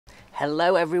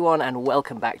Hello everyone and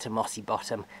welcome back to Mossy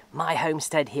Bottom, my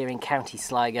homestead here in County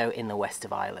Sligo in the west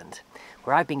of Ireland,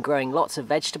 where I've been growing lots of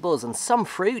vegetables and some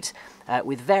fruit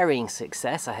with varying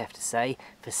success, I have to say,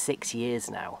 for 6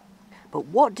 years now. But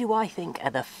what do I think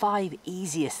are the 5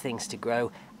 easiest things to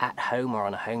grow at home or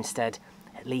on a homestead,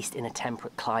 at least in a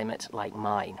temperate climate like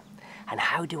mine? And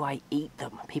how do I eat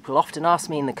them? People often ask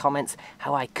me in the comments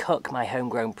how I cook my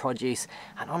homegrown produce,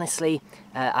 and honestly,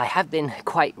 I have been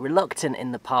quite reluctant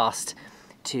in the past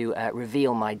to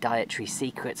reveal my dietary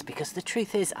secrets, because the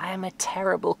truth is I am a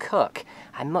terrible cook.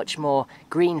 I'm much more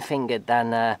green-fingered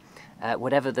than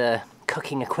whatever the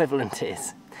cooking equivalent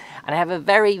is. And I have a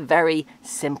very, very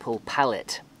simple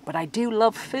palate. But I do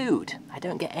love food. I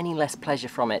don't get any less pleasure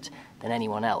from it than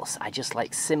anyone else. I just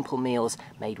like simple meals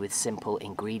made with simple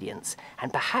ingredients.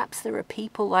 And perhaps there are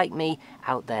people like me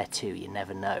out there too, you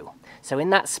never know. So in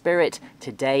that spirit,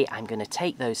 today I'm going to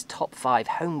take those top 5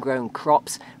 homegrown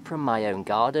crops from my own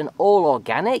garden, all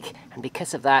organic, and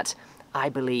because of that, I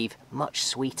believe much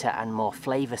sweeter and more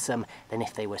flavoursome than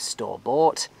if they were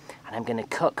store-bought. And I'm going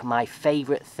to cook my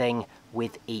favourite thing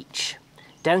with each.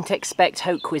 Don't expect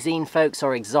haute cuisine, folks,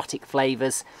 or exotic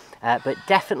flavours, but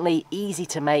definitely easy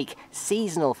to make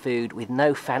seasonal food with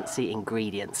no fancy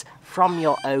ingredients from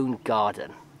your own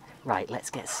garden. Right, let's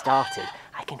get started.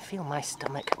 I can feel my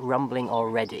stomach rumbling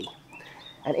already.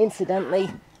 And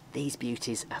incidentally, these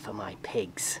beauties are for my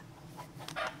pigs.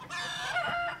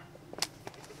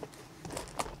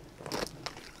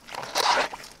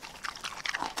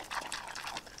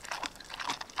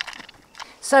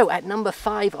 So at number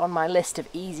 5 on my list of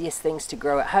easiest things to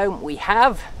grow at home, we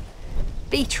have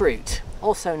beetroot,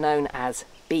 also known as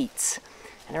beets.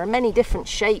 And there are many different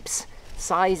shapes,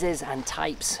 sizes and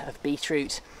types of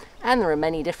beetroot, and there are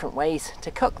many different ways to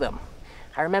cook them.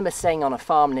 I remember staying on a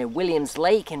farm near Williams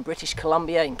Lake in British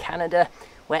Columbia in Canada,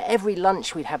 where every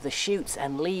lunch we'd have the shoots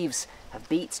and leaves of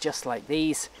beets just like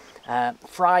these,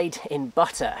 fried in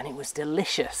butter, and it was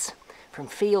delicious. From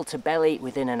field to belly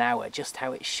within an hour, just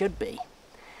how it should be.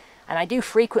 And I do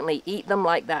frequently eat them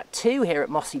like that too here at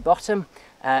Mossy Bottom,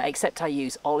 except I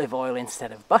use olive oil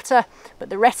instead of butter. But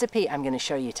the recipe I'm going to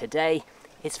show you today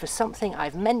is for something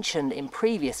I've mentioned in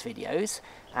previous videos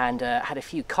and had a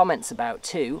few comments about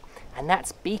too, and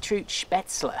that's beetroot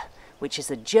spaetzle, which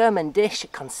is a German dish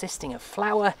consisting of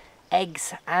flour,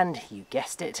 eggs and, you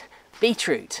guessed it,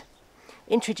 beetroot.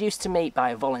 Introduced to me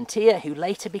by a volunteer who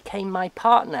later became my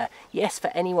partner. Yes, for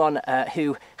anyone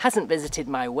who hasn't visited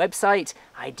my website,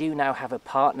 I do now have a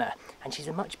partner, and she's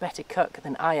a much better cook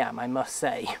than I am, I must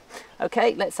say.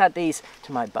 Okay, let's add these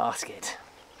to my basket.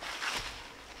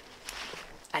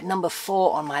 At number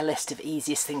 4 on my list of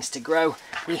easiest things to grow,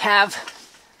 we have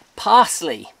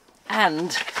parsley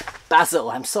and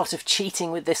basil. I'm sort of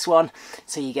cheating with this one,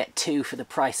 so you get 2 for the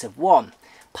price of 1.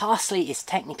 Parsley is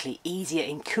technically easier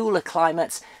in cooler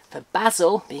climates. For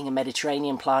basil, being a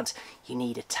Mediterranean plant, you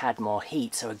need a tad more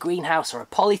heat, so a greenhouse or a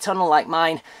polytunnel like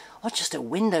mine, or just a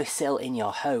windowsill in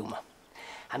your home.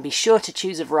 And be sure to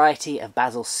choose a variety of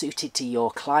basil suited to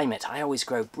your climate. I always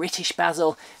grow British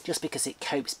basil just because it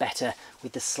copes better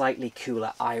with the slightly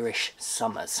cooler Irish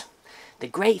summers. The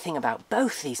great thing about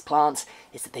both these plants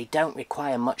is that they don't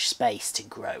require much space to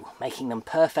grow, making them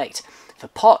perfect for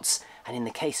pots. And in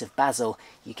the case of basil,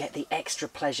 you get the extra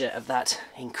pleasure of that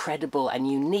incredible and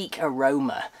unique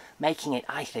aroma, making it,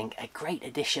 I think, a great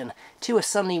addition to a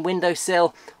sunny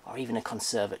windowsill or even a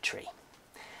conservatory.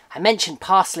 I mentioned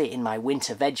parsley in my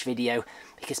winter veg video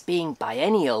because being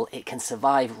biennial, it can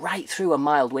survive right through a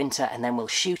mild winter and then will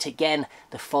shoot again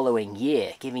the following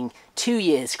year, giving 2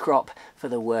 years' crop for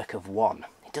the work of 1.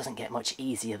 It doesn't get much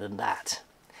easier than that.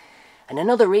 And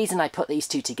another reason I put these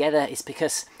 2 together is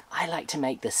because I like to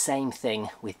make the same thing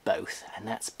with both, and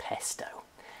that's pesto.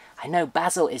 I know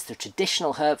basil is the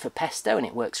traditional herb for pesto and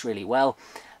it works really well,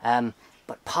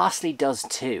 but parsley does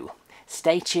too.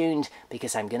 Stay tuned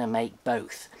because I'm going to make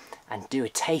both and do a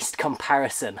taste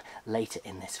comparison later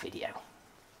in this video.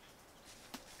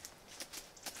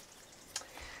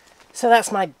 So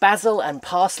that's my basil and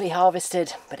parsley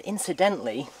harvested, but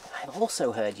incidentally, I've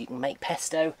also heard you can make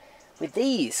pesto with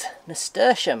these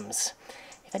nasturtiums.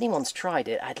 If anyone's tried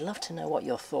it, I'd love to know what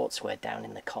your thoughts were down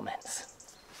in the comments.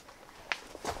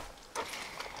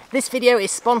 This video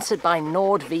is sponsored by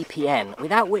NordVPN,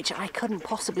 without which I couldn't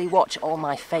possibly watch all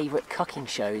my favourite cooking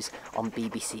shows on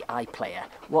BBC iPlayer.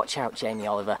 Watch out, Jamie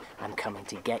Oliver, I'm coming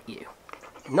to get you.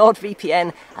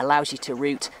 NordVPN allows you to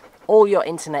route all your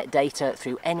internet data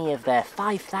through any of their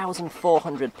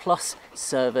 5,400 plus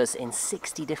servers in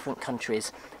 60 different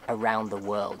countries around the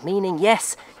world. Meaning,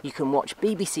 yes, you can watch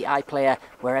BBC iPlayer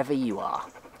wherever you are.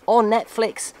 Or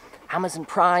Netflix, Amazon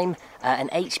Prime and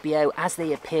HBO as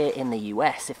they appear in the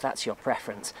US, if that's your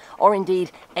preference, or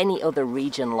indeed any other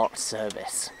region-locked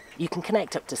service. You can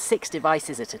connect up to 6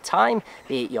 devices at a time,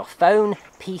 be it your phone,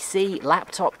 PC,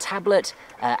 laptop, tablet,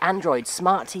 Android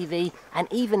Smart TV, and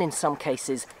even in some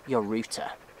cases your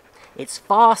router. It's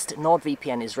fast.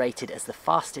 NordVPN is rated as the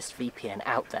fastest VPN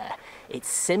out there. It's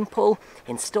simple.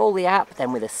 Install the app,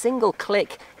 then with a single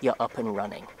click you're up and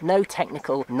running. No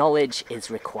technical knowledge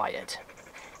is required.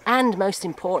 And most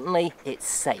importantly, it's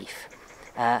safe.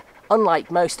 Unlike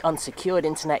most unsecured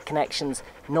internet connections,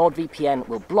 NordVPN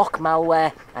will block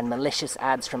malware and malicious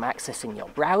ads from accessing your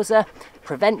browser,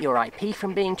 prevent your IP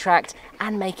from being tracked,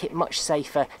 and make it much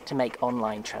safer to make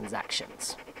online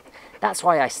transactions. That's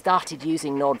why I started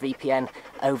using NordVPN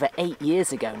over 8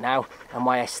 years ago now, and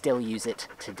why I still use it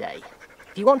today.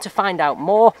 If you want to find out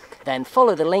more, then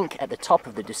follow the link at the top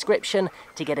of the description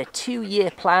to get a 2-year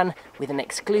plan with an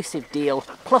exclusive deal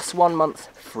plus 1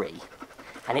 month free.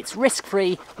 And it's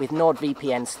risk-free with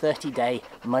NordVPN's 30-day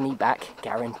money-back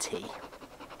guarantee.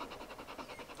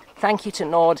 Thank you to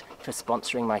Nord for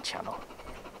sponsoring my channel.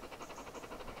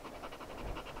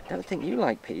 I don't think you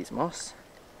like peas, Moss.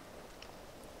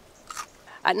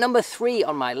 At number 3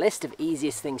 on my list of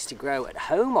easiest things to grow at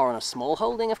home, or on a small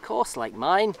holding of course, like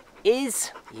mine,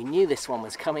 is, you knew this one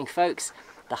was coming folks,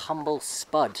 the humble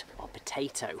spud, or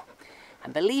potato.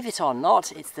 And believe it or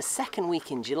not, it's the 2nd week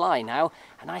in July now,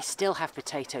 and I still have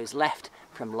potatoes left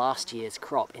from last year's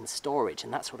crop in storage,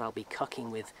 and that's what I'll be cooking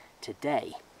with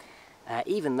today.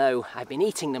 Even though I've been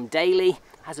eating them daily,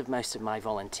 as have most of my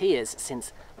volunteers,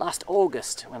 since last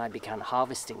August when I began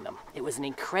harvesting them. It was an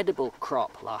incredible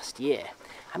crop last year.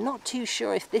 I'm not too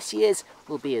sure if this year's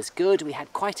will be as good. We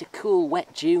had quite a cool,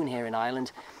 wet June here in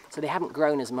Ireland, so they haven't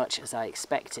grown as much as I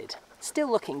expected.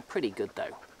 Still looking pretty good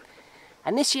though.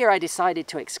 And this year I decided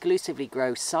to exclusively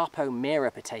grow Sarpo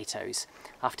Mira potatoes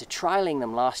after trialling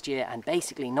them last year and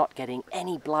basically not getting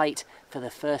any blight for the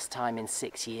first time in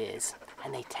 6 years.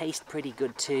 And they taste pretty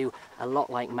good too, a lot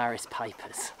like Maris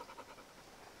Pipers.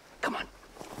 Come on,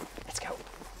 let's go.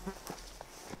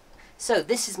 So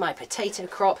this is my potato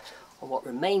crop, or what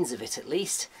remains of it at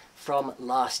least, from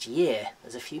last year.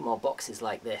 There's a few more boxes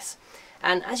like this.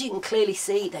 And as you can clearly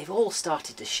see, they've all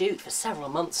started to shoot for several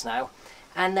months now,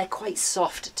 and they're quite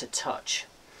soft to touch.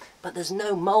 But there's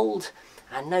no mould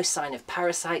and no sign of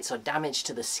parasites or damage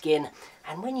to the skin,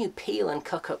 and when you peel and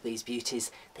cook up these beauties,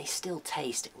 they still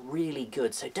taste really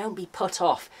good, so don't be put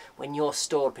off when your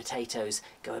stored potatoes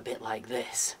go a bit like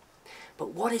this. But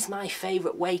what is my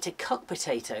favourite way to cook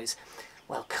potatoes?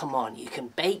 Well, come on, you can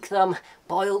bake them,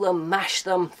 boil them, mash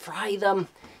them, fry them.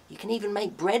 You can even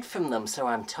make bread from them, so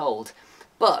I'm told.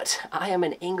 But I am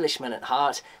an Englishman at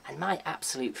heart, and my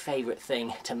absolute favourite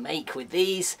thing to make with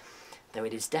these, though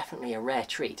it is definitely a rare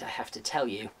treat, I have to tell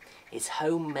you, is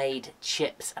homemade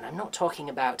chips. And I'm not talking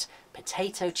about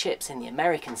potato chips in the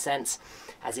American sense,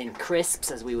 as in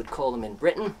crisps, as we would call them in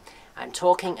Britain. I'm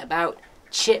talking about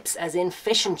chips as in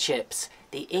fish and chips,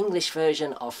 the English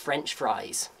version of French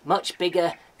fries. Much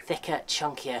bigger, thicker,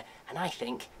 chunkier, and I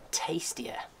think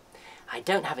tastier. I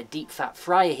don't have a deep fat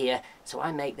fryer here, so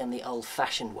I make them the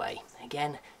old-fashioned way.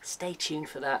 Again, stay tuned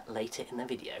for that later in the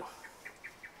video.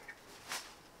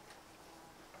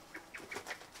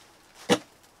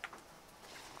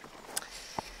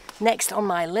 Next on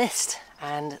my list,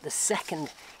 and the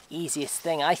second easiest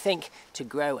thing I think to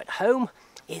grow at home,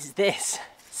 is this,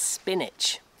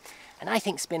 spinach. And I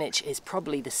think spinach is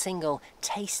probably the single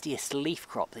tastiest leaf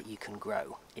crop that you can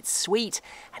grow. It's sweet,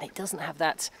 and it doesn't have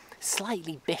that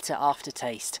slightly bitter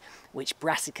aftertaste which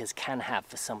brassicas can have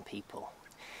for some people.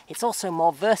 It's also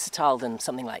more versatile than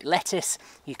something like lettuce.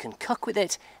 You can cook with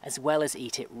it as well as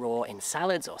eat it raw in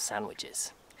salads or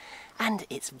sandwiches. And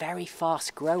it's very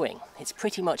fast growing. It's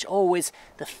pretty much always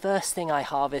the first thing I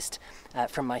harvest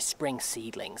from my spring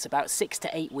seedlings, about 6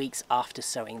 to 8 weeks after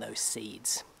sowing those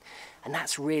seeds. And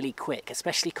that's really quick,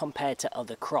 especially compared to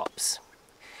other crops.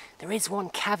 There is one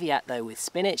caveat though with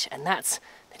spinach, and that's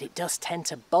that it does tend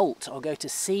to bolt or go to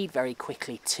seed very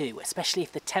quickly too, especially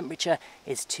if the temperature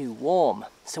is too warm.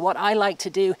 So what I like to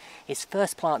do is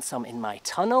first plant some in my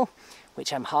tunnel,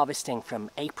 which I'm harvesting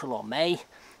from April or May,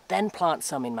 then plant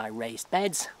some in my raised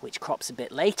beds, which crops a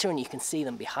bit later, and you can see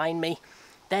them behind me,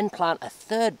 then plant a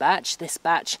third batch, this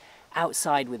batch,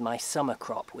 outside with my summer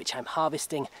crop, which I'm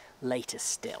harvesting later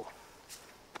still.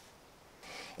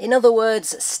 In other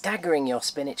words, staggering your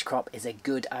spinach crop is a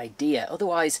good idea,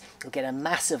 otherwise you'll get a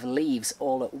mass of leaves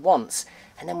all at once,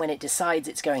 and then when it decides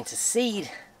it's going to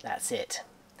seed, that's it.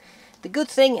 The good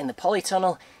thing in the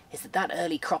polytunnel is that that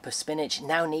early crop of spinach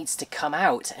now needs to come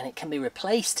out, and it can be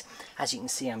replaced, as you can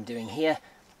see I'm doing here,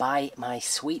 by my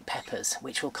sweet peppers,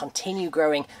 which will continue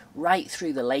growing right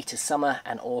through the later summer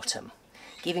and autumn,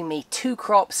 giving me 2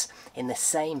 crops in the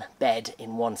same bed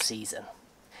in one season.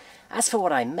 As for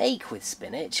what I make with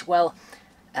spinach, well,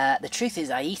 the truth is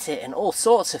I eat it in all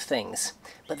sorts of things,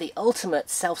 but the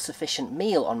ultimate self-sufficient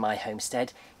meal on my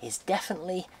homestead is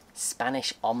definitely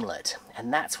Spanish omelette,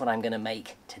 and that's what I'm going to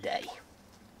make today.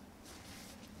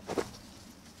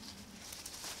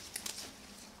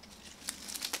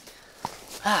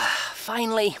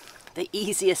 Finally, the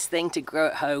easiest thing to grow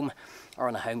at home or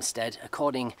on a homestead,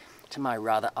 according to my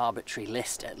rather arbitrary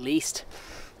list at least,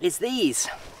 is these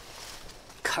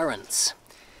currants.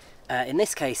 In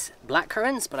this case, black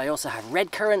currants, but I also have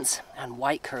red currants and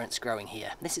white currants growing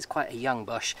here. This is quite a young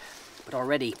bush, but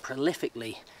already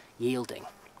prolifically yielding.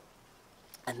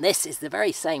 And this is the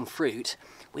very same fruit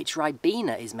which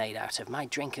Ribena is made out of, my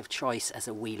drink of choice as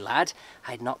a wee lad.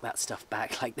 I'd knock that stuff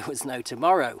back like there was no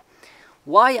tomorrow.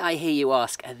 Why, I hear you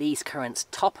ask, are these currants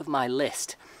top of my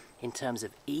list in terms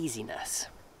of easiness?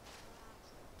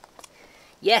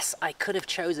 Yes, I could have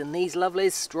chosen these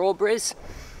lovelies, strawberries,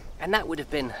 and that would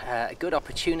have been a good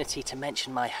opportunity to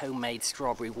mention my homemade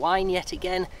strawberry wine yet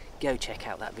again. Go check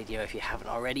out that video if you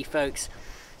haven't already, folks.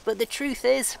 But the truth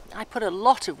is, I put a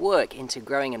lot of work into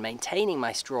growing and maintaining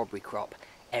my strawberry crop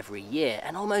every year,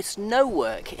 and almost no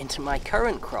work into my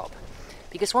currant crop.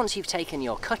 Because once you've taken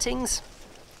your cuttings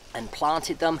and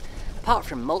planted them, apart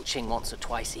from mulching once or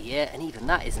twice a year, and even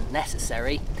that isn't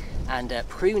necessary, and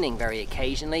pruning very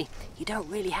occasionally, you don't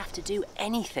really have to do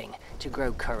anything to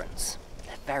grow currants.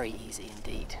 They're very easy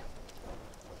indeed.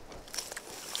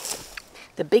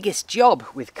 The biggest job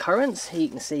with currants, here you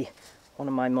can see one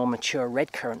of my more mature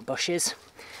red currant bushes,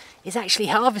 is actually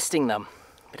harvesting them,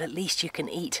 but at least you can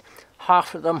eat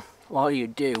half of them while you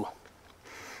do.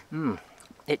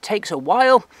 It takes a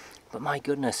while, but my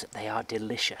goodness, they are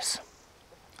delicious.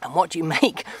 And what do you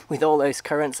make with all those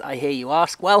currants, I hear you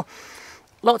ask? Well,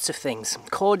 lots of things.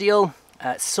 Cordial,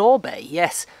 sorbet,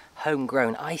 yes,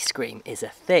 homegrown ice cream is a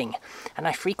thing, and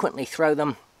I frequently throw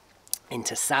them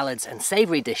into salads and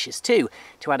savoury dishes too,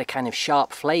 to add a kind of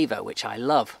sharp flavour, which I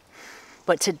love.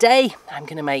 But today I'm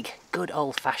going to make good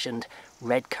old-fashioned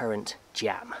red currant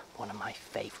jam, one of my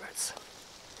favourites.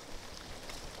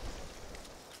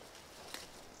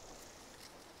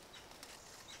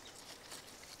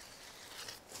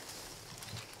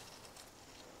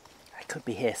 I could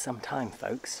be here some time,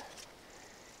 folks.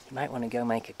 You might want to go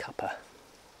make a cuppa.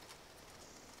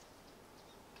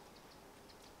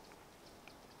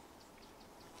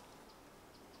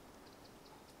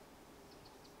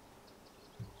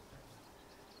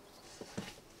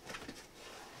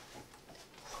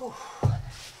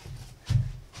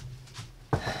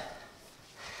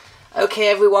 Okay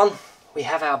everyone, we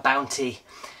have our bounty,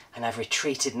 and I've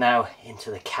retreated now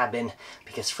into the cabin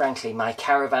because frankly my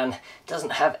caravan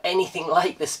doesn't have anything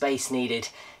like the space needed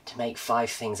to make 5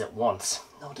 things at once.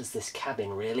 Nor does this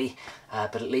cabin really,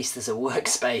 but at least there's a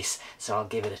workspace, so I'll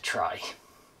give it a try.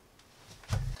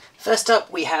 First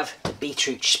up we have the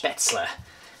beetroot spaetzle,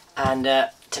 and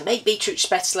to make beetroot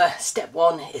spaetzle, step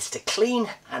 1 is to clean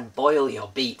and boil your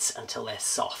beets until they're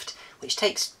soft, which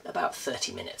takes about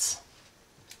 30 minutes.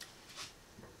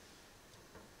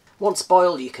 Once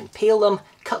boiled, you can peel them,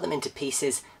 cut them into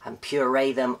pieces and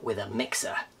puree them with a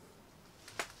mixer.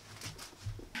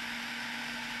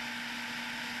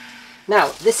 Now,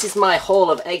 this is my haul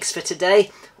of eggs for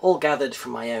today, all gathered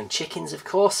from my own chickens of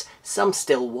course, some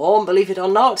still warm, believe it or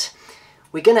not.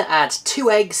 We're going to add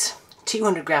 2 eggs,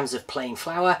 200 grams of plain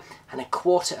flour and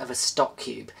 1/4 of a stock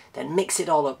cube. Then mix it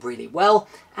all up really well,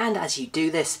 and as you do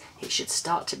this, it should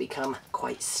start to become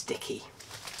quite sticky.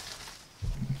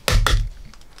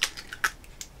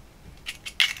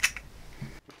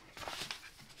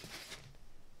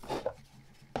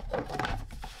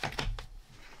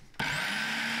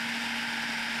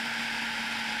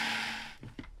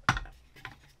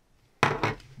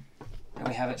 There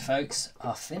we have it, folks,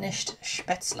 our finished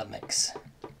spaetzle mix,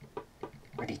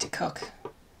 ready to cook.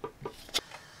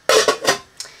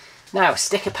 Now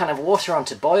stick a pan of water on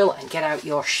to boil and get out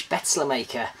your spaetzle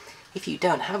maker. If you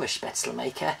don't have a spaetzle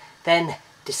maker, then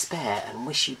despair and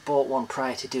wish you'd bought one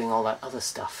prior to doing all that other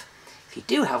stuff. If you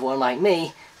do have one like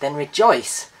me, then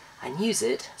rejoice and use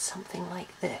it something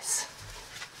like this.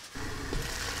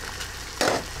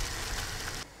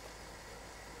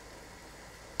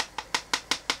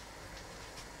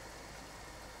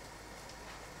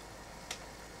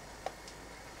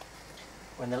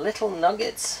 When the little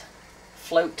nuggets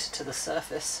float to the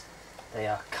surface, they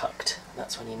are cooked.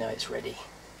 That's when you know it's ready.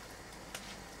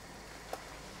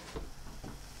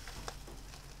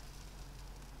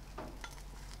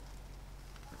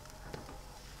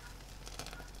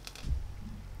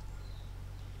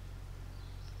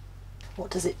 What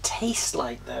does it taste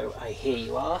like though, I hear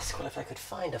you ask? Well, if I could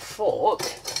find a fork,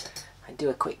 I'd do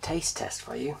a quick taste test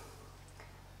for you.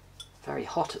 Very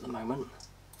hot at the moment.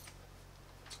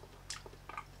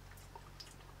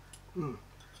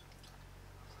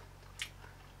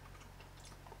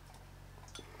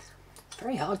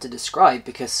 Very hard to describe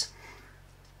because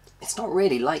it's not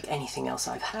really like anything else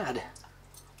I've had.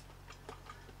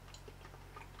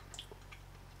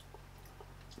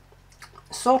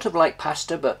 Sort of like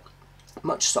pasta, but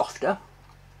much softer.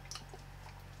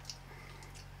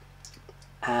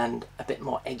 And a bit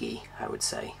more eggy, I would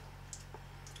say.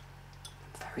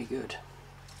 Very good.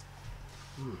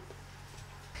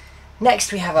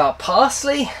 Next we have our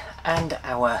parsley and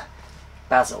our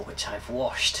basil, which I've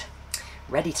washed.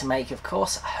 Ready to make, of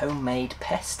course, homemade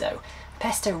pesto.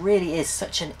 Pesto really is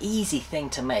such an easy thing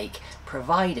to make,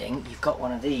 providing you've got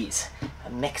one of these, a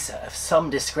mixer of some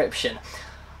description.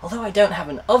 Although I don't have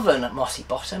an oven at Mossy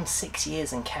Bottom, 6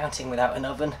 years and counting without an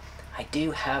oven, I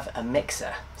do have a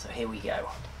mixer. So here we go.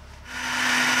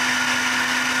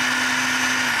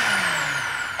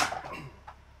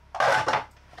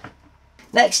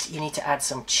 Next, you need to add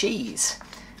some cheese,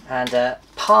 and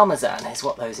Parmesan is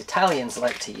what those Italians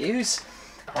like to use,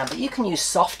 but you can use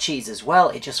soft cheese as well.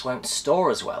 It just won't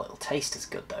store as well. It'll taste as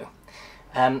good though.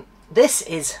 This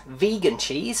is vegan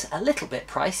cheese, a little bit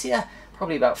pricier,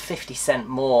 probably about 50 cents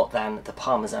more than the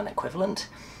Parmesan equivalent,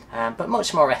 but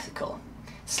much more ethical.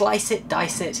 Slice it,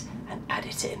 dice it, and add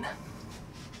it in.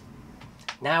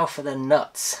 Now for the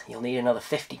nuts. You'll need another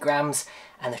 50 grams.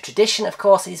 And the tradition, of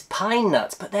course, is pine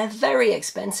nuts, but they're very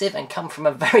expensive and come from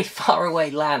a very far away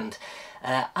land.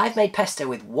 I've made pesto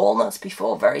with walnuts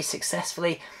before, very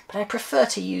successfully, but I prefer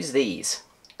to use these,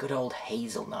 good old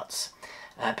hazelnuts.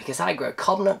 Because I grow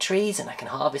cobnut trees and I can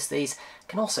harvest these. I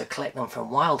can also collect them from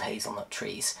wild hazelnut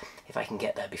trees, if I can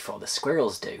get there before the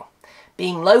squirrels do.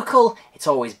 Being local, it's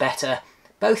always better,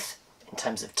 both in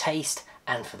terms of taste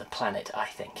and for the planet, I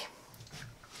think.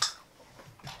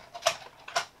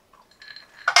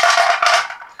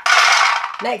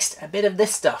 Next, a bit of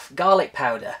this stuff, garlic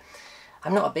powder.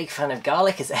 I'm not a big fan of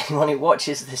garlic, as anyone who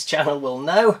watches this channel will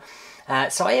know,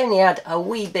 so I only add a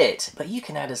wee bit, but you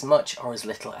can add as much or as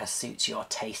little as suits your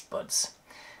taste buds.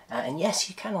 And yes,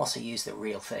 you can also use the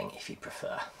real thing if you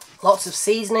prefer. Lots of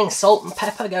seasoning, salt and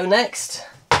pepper go next.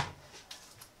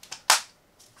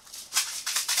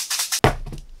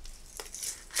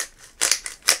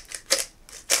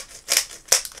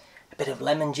 Bit of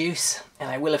lemon juice, and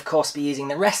I will of course be using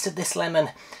the rest of this lemon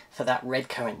for that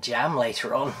redcurrant jam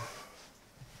later on.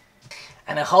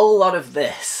 And a whole lot of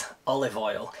this, olive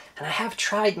oil. And I have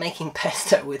tried making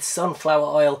pesto with sunflower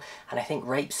oil and I think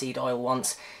rapeseed oil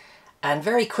once, and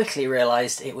very quickly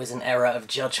realised it was an error of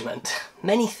judgment.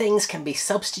 Many things can be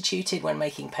substituted when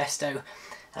making pesto.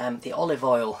 The olive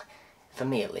oil, for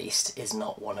me at least, is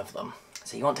not one of them.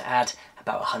 So you want to add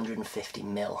about 150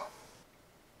 ml.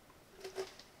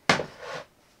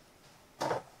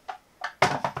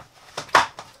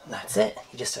 That's it.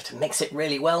 You just have to mix it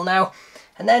really well now,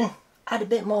 and then add a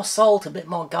bit more salt, a bit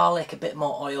more garlic, a bit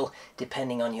more oil,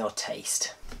 depending on your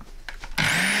taste.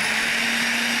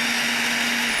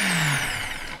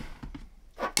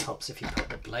 Helps if you put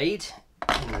the blade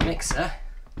in the mixer.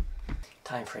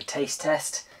 Time for a taste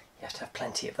test. You have to have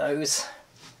plenty of those.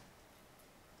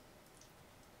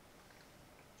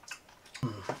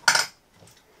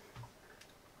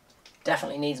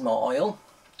 Definitely needs more oil.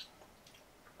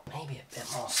 Maybe a bit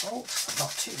more salt, but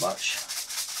not too much.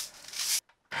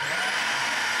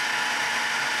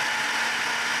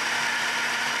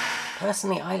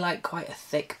 Personally, I like quite a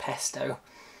thick pesto.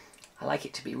 I like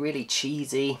it to be really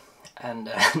cheesy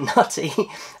and nutty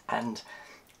and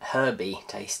herby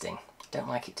tasting. I don't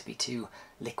like it to be too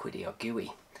liquidy or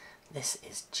gooey. This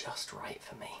is just right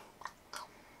for me.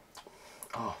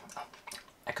 Oh,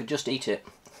 I could just eat it,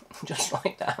 just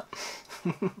like that.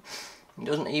 It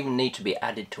doesn't even need to be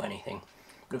added to anything.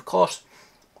 But of course,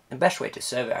 the best way to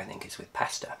serve it, I think, is with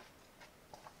pasta.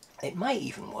 It might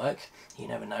even work, you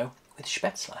never know, with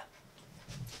spaetzle.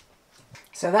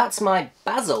 So that's my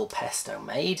basil pesto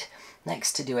made.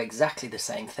 Next, to do exactly the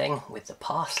same thing with the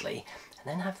parsley, and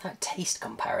then have that taste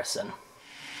comparison.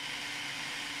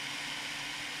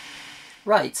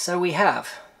 Right, so we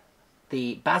have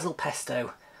the basil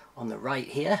pesto on the right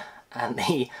here, and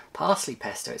the parsley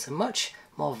pesto. It's a much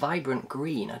more vibrant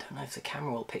green. I don't know if the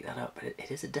camera will pick that up, but it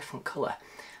is a different colour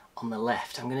on the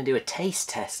left. I'm going to do a taste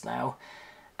test now,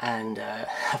 and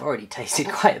I've already tasted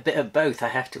quite a bit of both, I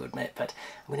have to admit, but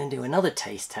I'm going to do another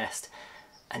taste test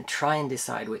and try and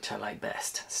decide which I like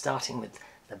best, starting with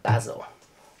the basil.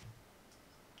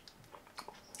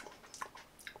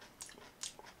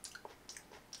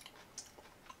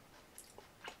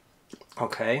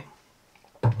 Okay.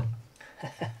 I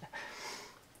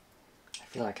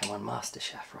feel like I'm on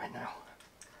MasterChef right now.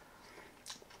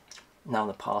 Now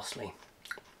the parsley.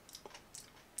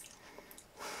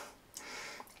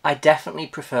 I definitely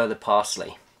prefer the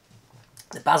parsley.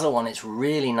 The basil one is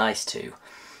really nice too.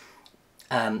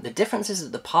 The difference is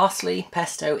that the parsley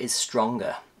pesto is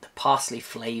stronger. The parsley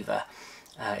flavour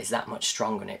is that much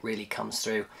stronger and it really comes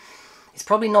through. It's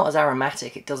probably not as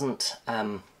aromatic. It doesn't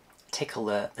tickle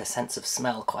the sense of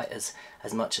smell quite as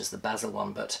much as the basil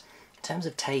one, but in terms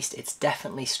of taste it's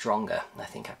definitely stronger. I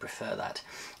think I prefer that.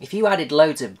 If you added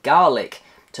loads of garlic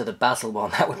to the basil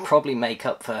one, that would probably make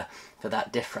up for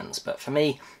that difference, but for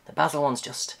me the basil one's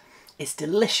just, it's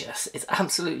delicious. It's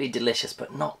absolutely delicious,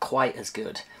 but not quite as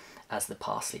good as the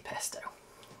parsley pesto.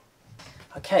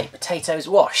 Okay, potatoes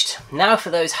washed. Now for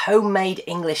those homemade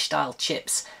English style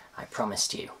chips I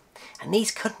promised you. And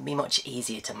these couldn't be much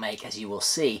easier to make, as you will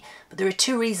see, but there are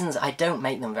two reasons I don't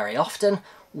make them very often.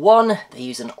 One, they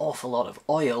use an awful lot of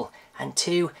oil, and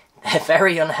two, they're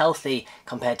very unhealthy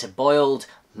compared to boiled,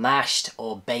 mashed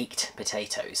or baked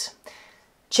potatoes.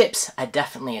 Chips are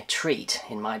definitely a treat,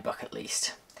 in my book at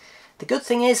least. The good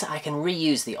thing is I can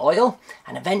reuse the oil,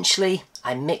 and eventually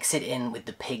I mix it in with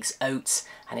the pig's oats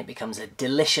and it becomes a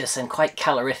delicious and quite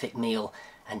calorific meal,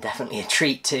 and definitely a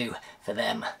treat too for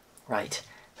them. Right,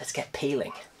 let's get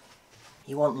peeling.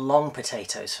 You want long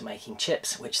potatoes for making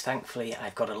chips, which thankfully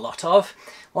I've got a lot of.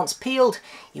 Once peeled,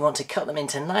 you want to cut them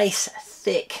into nice,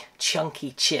 thick,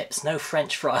 chunky chips, no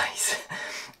French fries.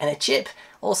 And a chip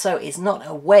also is not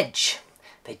a wedge.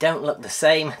 They don't look the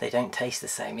same, they don't taste the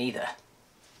same either.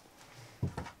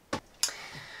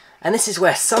 And this is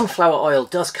where sunflower oil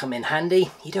does come in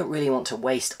handy. You don't really want to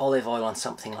waste olive oil on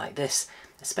something like this,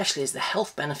 especially as the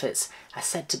health benefits are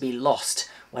said to be lost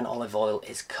when olive oil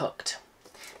is cooked.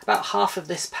 About half of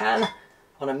this pan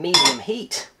on a medium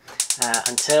heat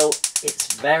until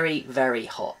it's very, very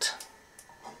hot.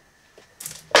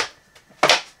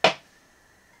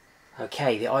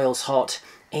 Okay, the oil's hot.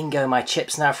 In go my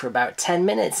chips now for about 10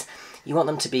 minutes. You want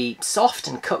them to be soft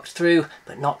and cooked through,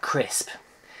 but not crisp.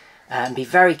 And be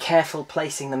very careful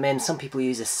placing them in. Some people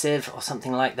use a sieve or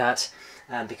something like that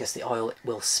because the oil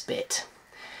will spit.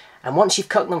 And once you've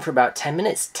cooked them for about 10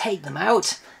 minutes, take them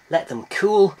out, let them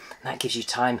cool, and that gives you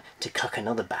time to cook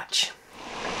another batch.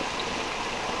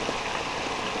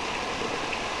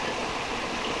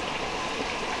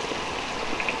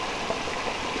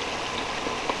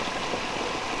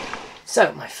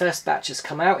 So my first batch has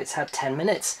come out, it's had 10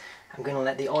 minutes. I'm going to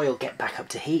let the oil get back up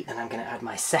to heat, then I'm going to add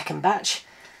my second batch.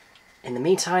 In the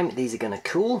meantime, these are going to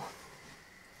cool.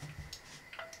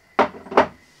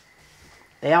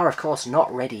 They are of course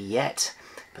not ready yet,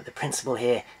 but the principle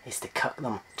here is to cook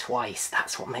them twice.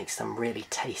 That's what makes them really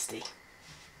tasty.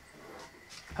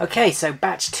 Okay, so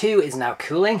batch 2 is now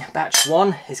cooling. Batch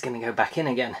 1 is going to go back in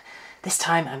again. This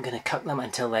time I'm going to cook them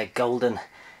until they're golden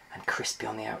and crispy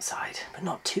on the outside, but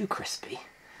not too crispy.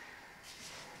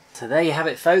 So there you have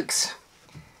it, folks.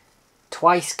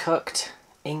 Twice cooked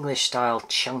English style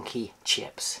chunky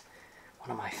chips.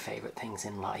 One of my favourite things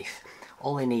in life.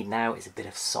 All they need now is a bit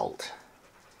of salt.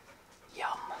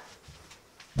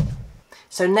 Yum.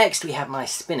 So next we have my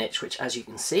spinach, which as you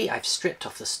can see I've stripped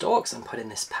off the stalks and put in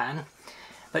this pan.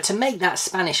 But to make that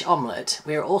Spanish omelette,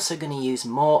 we're also going to use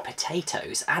more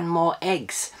potatoes and more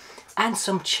eggs. And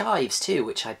some chives too,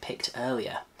 which I picked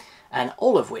earlier. And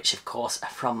all of which, of course, are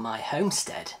from my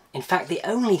homestead. In fact, the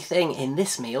only thing in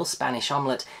this meal, Spanish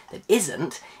omelette, that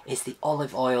isn't, is the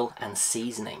olive oil and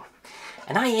seasoning.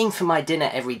 And I aim for my dinner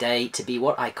every day to be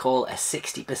what I call a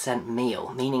 60%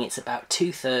 meal, meaning it's about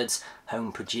 2/3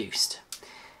 home produced.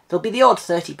 There'll be the odd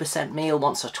 30% meal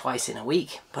once or twice in a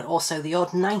week, but also the odd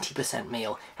 90%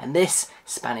 meal, and this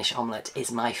Spanish omelette is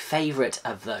my favourite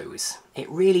of those. It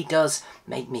really does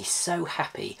make me so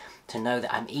happy to know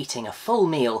that I'm eating a full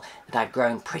meal that I've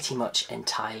grown pretty much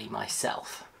entirely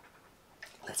myself.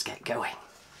 Let's get going.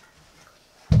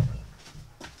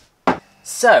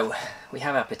 So, we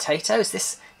have our potatoes.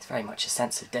 This is very much a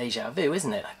sense of deja vu,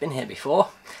 isn't it? I've been here before.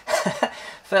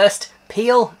 First,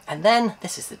 peel, and then,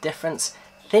 this is the difference,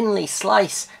 thinly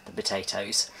slice the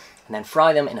potatoes and then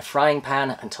fry them in a frying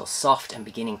pan until soft and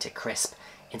beginning to crisp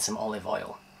in some olive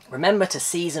oil. Remember to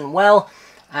season well,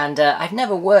 and I've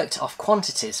never worked off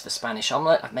quantities for Spanish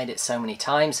omelette. I've made it so many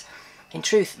times. In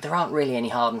truth, there aren't really any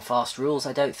hard and fast rules,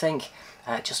 I don't think.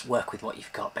 Just work with what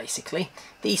you've got, basically.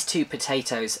 These 2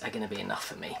 potatoes are going to be enough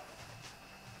for me.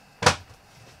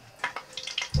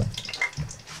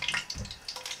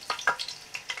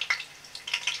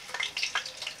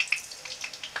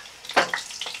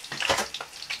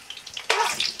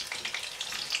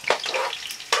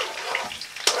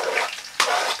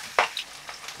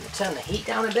 turn the heat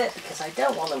down a bit because I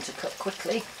don't want them to cook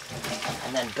quickly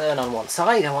and then burn on one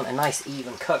side. I want a nice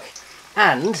even cook.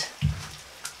 And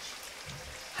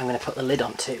I'm going to put the lid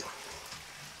on too.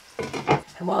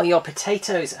 And while your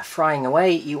potatoes are frying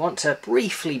away, you want to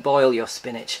briefly boil your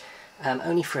spinach,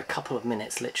 only for a couple of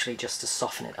minutes, literally just to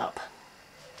soften it up.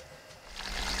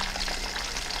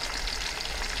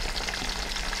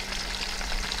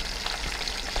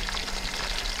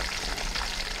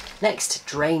 Next,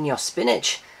 drain your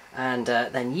spinach and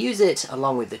then use it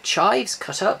along with the chives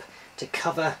cut up to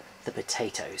cover the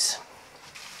potatoes.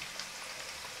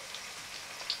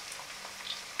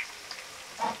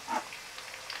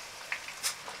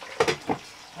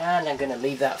 And I'm going to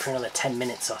leave that for another 10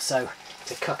 minutes or so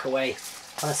to cook away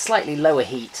on a slightly lower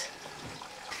heat.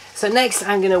 So next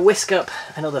I'm going to whisk up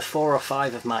another 4 or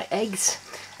 5 of my eggs,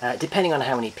 depending on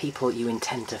how many people you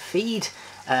intend to feed,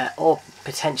 or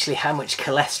potentially how much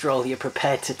cholesterol you're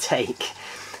prepared to take.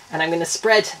 And I'm going to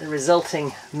spread the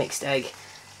resulting mixed egg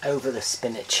over the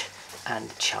spinach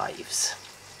and chives.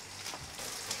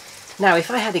 Now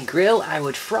if I had a grill, I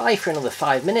would fry for another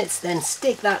 5 minutes, then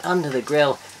stick that under the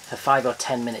grill for 5 or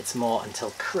 10 minutes more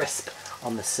until crisp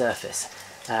on the surface.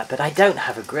 But I don't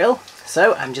have a grill,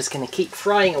 so I'm just going to keep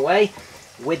frying away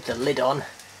with the lid on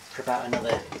for about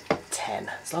another 10.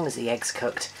 As long as the egg's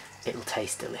cooked, it'll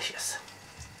taste delicious.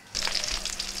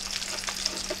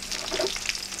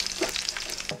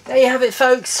 There you have it,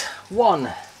 folks.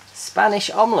 One Spanish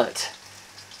omelette.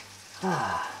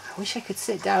 I wish I could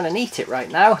sit down and eat it right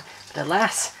now, but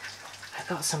alas, I've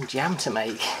got some jam to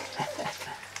make.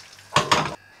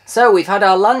 So we've had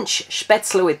our lunch,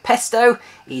 spaetzle with pesto,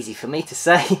 easy for me to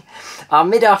say, our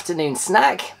mid-afternoon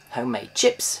snack, homemade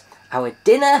chips, our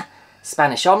dinner,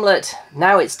 Spanish omelette.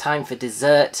 Now it's time for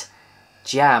dessert,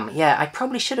 jam. Yeah, I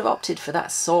probably should have opted for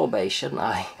that sorbet, shouldn't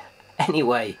I?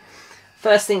 Anyway,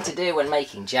 first thing to do when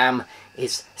making jam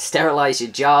is sterilise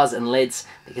your jars and lids,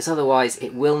 because otherwise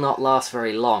it will not last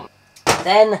very long.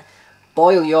 Then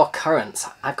boil your currants.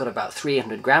 I've got about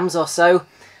 300 grams or so.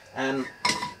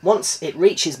 Once it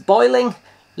reaches boiling,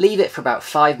 leave it for about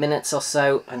 5 minutes or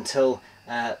so until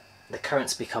the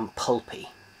currants become pulpy.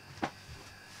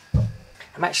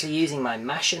 I'm actually using my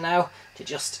masher now to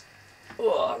just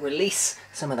release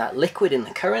some of that liquid in the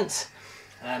currants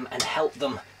and help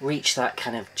them reach that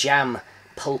kind of jam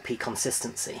pulpy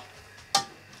consistency.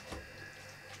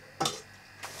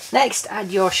 Next,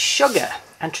 add your sugar,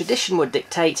 and tradition would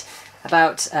dictate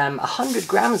about 100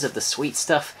 grams of the sweet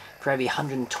stuff for every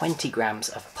 120 grams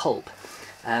of pulp.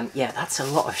 Yeah, that's a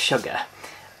lot of sugar.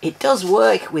 It does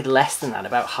work with less than that,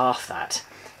 about half that.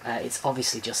 It's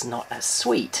obviously just not as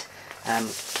sweet,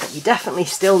 but you definitely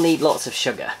still need lots of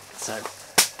sugar, so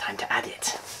time to add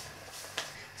it.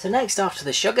 So next, after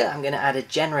the sugar, I'm going to add a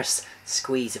generous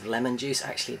squeeze of lemon juice,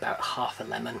 actually about half a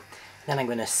lemon. Then I'm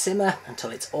going to simmer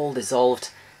until it's all dissolved,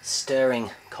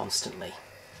 stirring constantly.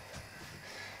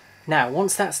 Now,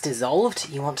 once that's dissolved,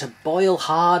 you want to boil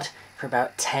hard for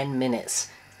about 10 minutes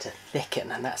to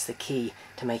thicken, and that's the key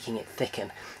to making it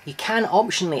thicken. You can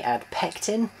optionally add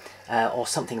pectin or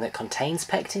something that contains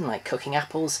pectin, like cooking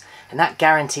apples, and that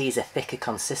guarantees a thicker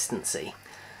consistency.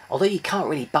 Although you can't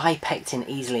really buy pectin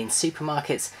easily in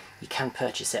supermarkets, you can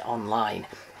purchase it online.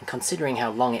 And considering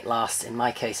how long it lasts, in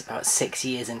my case about 6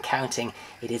 years and counting,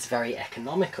 it is very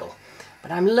economical.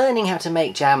 But I'm learning how to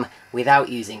make jam without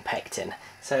using pectin.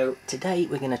 So today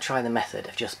we're going to try the method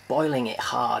of just boiling it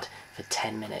hard for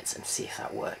 10 minutes and see if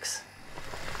that works.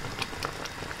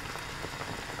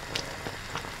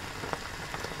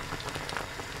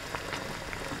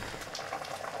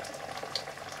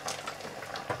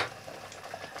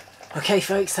 Okay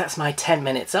folks, that's my 10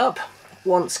 minutes up.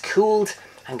 Once cooled,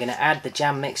 I'm going to add the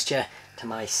jam mixture to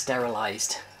my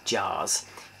sterilised jars,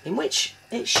 in which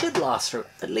it should last for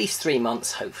at least 3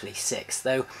 months, hopefully 6,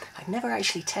 though I've never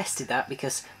actually tested that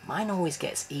because mine always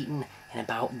gets eaten in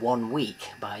about 1 week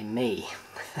by me.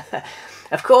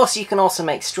 Of course, you can also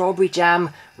make strawberry jam,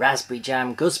 raspberry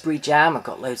jam, gooseberry jam. I've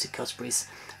got loads of gooseberries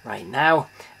right now,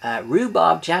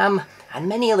 rhubarb jam, and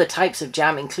many other types of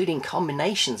jam, including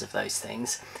combinations of those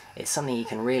things. It's something you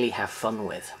can really have fun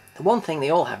with. The one thing they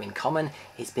all have in common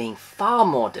is being far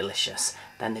more delicious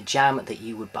than the jam that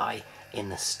you would buy in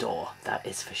the store, that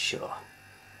is for sure.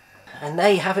 And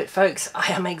there you have it folks,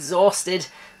 I am exhausted,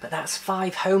 but that's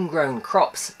 5 homegrown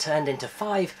crops turned into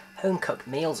 5 home-cooked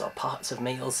meals or parts of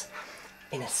meals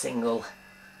in a single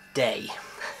day.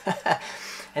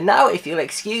 And now, if you'll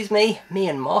excuse me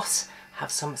and Moss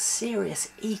have some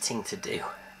serious eating to do.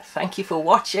 Thank you for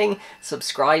watching,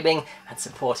 subscribing and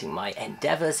supporting my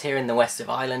endeavours here in the west of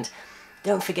Ireland.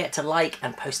 Don't forget to like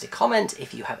and post a comment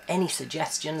if you have any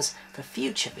suggestions for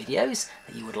future videos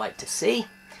that you would like to see.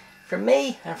 From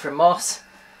me and from Moss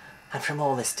and from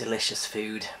all this delicious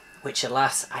food, which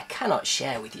alas I cannot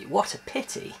share with you. What a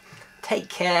pity. Take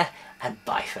care and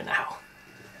bye for now.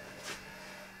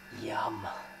 Yum.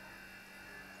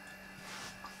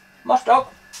 Moss dog.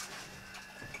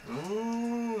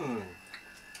 Mmm.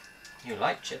 You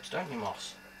like chips, don't you,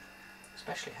 Moss?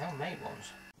 Especially homemade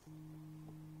ones.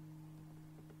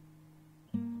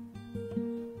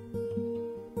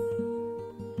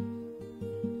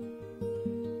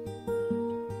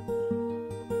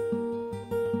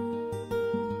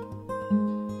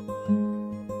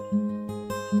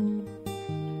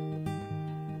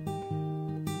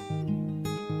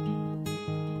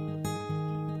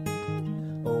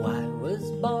 Oh, I was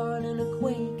born in a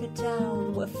Quaker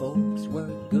town where folks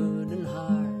worked good and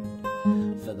hard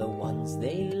for the ones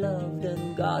they loved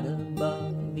and got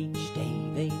above. Each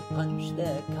day they punched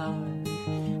their card,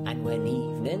 and when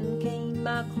evening came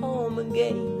back home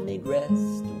again, they'd rest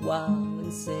a while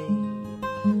and say,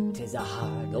 "'Tis a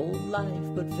hard old life,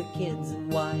 but for kids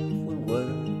and wife we'll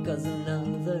work as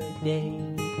another day."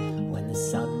 When the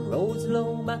sun rose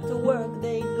low, back to work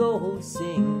they'd go,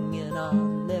 singing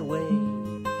on their way.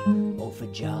 Oh, for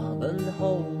job and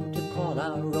home to call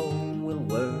our own, we'll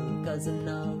work as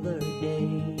another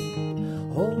day.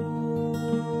 Oh,